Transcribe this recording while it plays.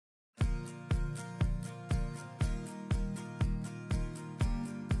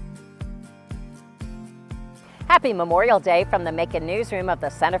Happy Memorial Day from the Macon Newsroom of the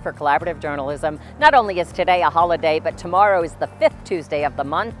Center for Collaborative Journalism. Not only is today a holiday, but tomorrow is the 5th Tuesday of the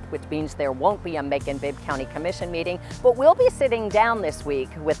month, which means there won't be a Macon-Bibb County Commission meeting, but we'll be sitting down this week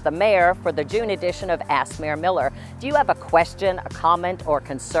with the mayor for the June edition of Ask Mayor Miller. Do you have a question, a comment, or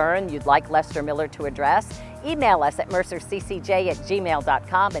concern you'd like Lester Miller to address? Email us at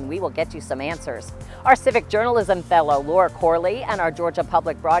mercerccj@gmail.com and we will get you some answers. Our civic journalism fellow Laura Corley and our Georgia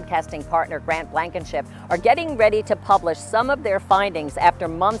Public Broadcasting partner Grant Blankenship are getting ready to publish some of their findings after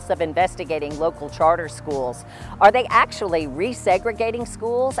months of investigating local charter schools. Are they actually resegregating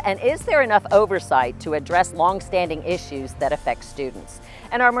schools, and is there enough oversight to address long-standing issues that affect students?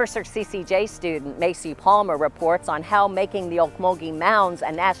 And our Mercer CCJ student Macy Palmer reports on how making the Ocmulgee Mounds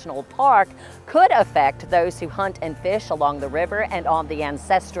a national park could affect those who hunt and fish along the river and on the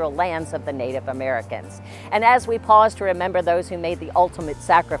ancestral lands of the Native Americans. And as we pause to remember those who made the ultimate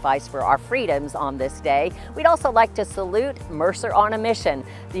sacrifice for our freedoms on this day, we'd also like to salute Mercer on a Mission.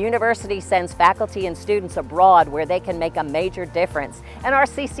 The university sends faculty and students abroad where they can make a major difference. And our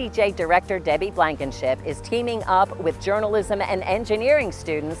CCJ director, Debbie Blankenship, is teaming up with journalism and engineering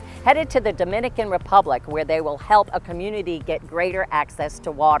students headed to the Dominican Republic, where they will help a community get greater access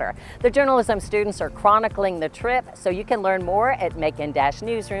to water. The journalism students are chronicling the trip, so you can learn more at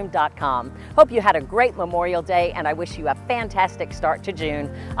macon-newsroom.com. Hope you had a great Memorial Day, and I wish you a fantastic start to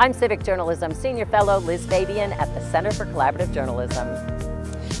June. I'm Civic Journalism Senior Fellow Liz Fabian at the Center for Collaborative Journalism.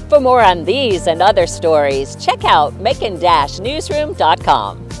 For more on these and other stories, check out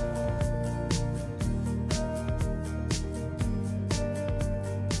macon-newsroom.com.